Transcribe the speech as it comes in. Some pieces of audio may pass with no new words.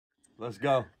Let's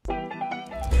go.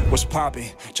 What's poppin'?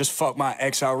 Just fuck my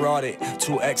ex, I wrought it.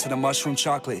 2X of the mushroom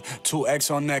chocolate. 2X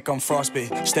on neck, I'm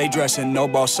frostbit. Stay dressing, no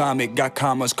balsamic. Got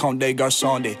commas, Conde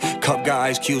Garçonde. Cup got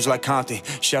ice cubes like Compton.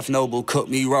 Chef Noble cook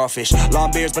me raw fish.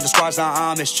 Long beards, but the squad's not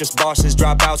Amish. Just bosses,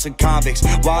 dropouts, and convicts.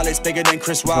 Wallets bigger than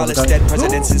Chris Wallace. Dead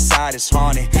presidents inside, it's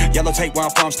haunted. Yellow tape where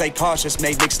I'm from, stay cautious.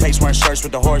 Made mixtapes wearing shirts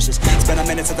with the horses. Spend a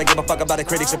minute since they give a fuck about a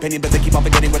critic's opinion, but they keep on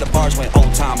forgetting where the bars went.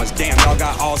 Old timers, damn, y'all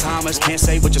got Alzheimer's. Can't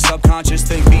say what your subconscious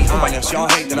think, be honest. Y'all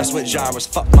hate that I switch genres,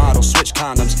 fuck models, switch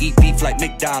condoms. Eat beef like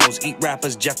McDonald's, eat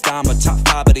rappers, Jeff Dahmer. Top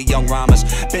 5 of the young rhymers.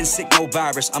 Been sick, no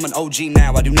virus, I'm an OG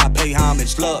now, I do not pay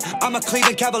homage. Look, I'm a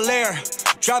Cleveland Cavalier,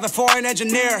 driving foreign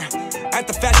engineer. At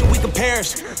the Fashion Week of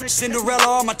Paris,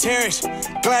 Cinderella on my terrace.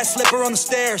 Glass slipper on the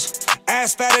stairs,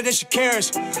 ass fatter than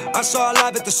Shakira's. I saw her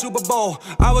live at the Super Bowl,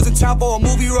 I was in town for a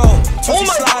movie role. Tootsie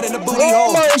slide in the booty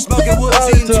hole, smoking woods,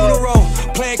 eating tuna roll.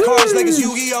 Playing cards like it's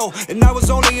Yu-Gi-Oh! And I was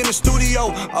only in the studio.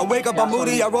 I wake up, I'm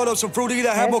moody, I rolled up some fruity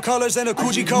that had more colors than a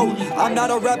Gucci coat. I'm not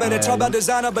a rapper, they talk about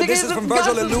designer, but this is from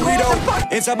Virgil and Louis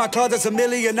though. Inside my closet's a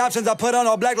million options, I put on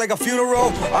all black like a funeral.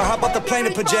 I hop off the plane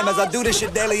in pajamas, I do this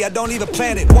shit daily, I don't even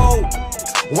plan it, whoa.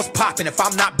 What's poppin'? If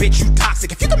I'm not, bitch, you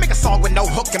toxic. If you can make a song with no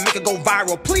hook and make it go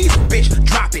viral, please, bitch,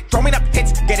 drop it. Throwing up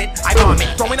hits, get it, I bomb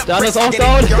it. Throwing up bricks, get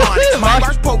it, you're on it. My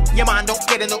bars poke, your mind don't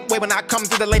get in the way when I come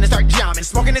through the lane and start jamming.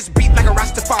 Smoking this beat like a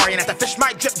Rastafarian. At the fish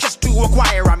might drip just to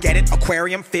acquire, I'm get it.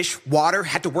 Aquarium, fish, water,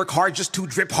 had to work hard just to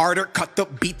drip harder. Cut the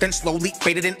beat, then slowly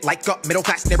faded in like a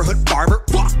middle-class neighborhood barber.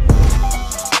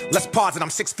 Let's pause it, I'm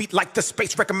 6 feet like the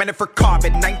space recommended for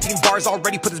carbon. 19 bars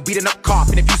already put this beat in a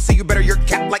coffin. If you see you better, you're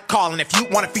capped like Colin. If you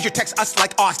want to feature, text us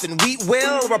like Austin. We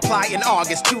will reply in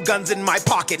August. 2 guns in my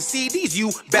pocket. CDs,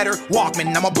 you better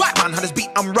Walkman. I'm a black man, on this beat,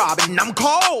 I'm robbing. I'm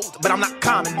cold, but I'm not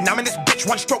common. I'm in this bitch,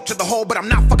 1 stroke to the hole, but I'm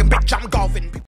not fucking bitch, I'm golfing.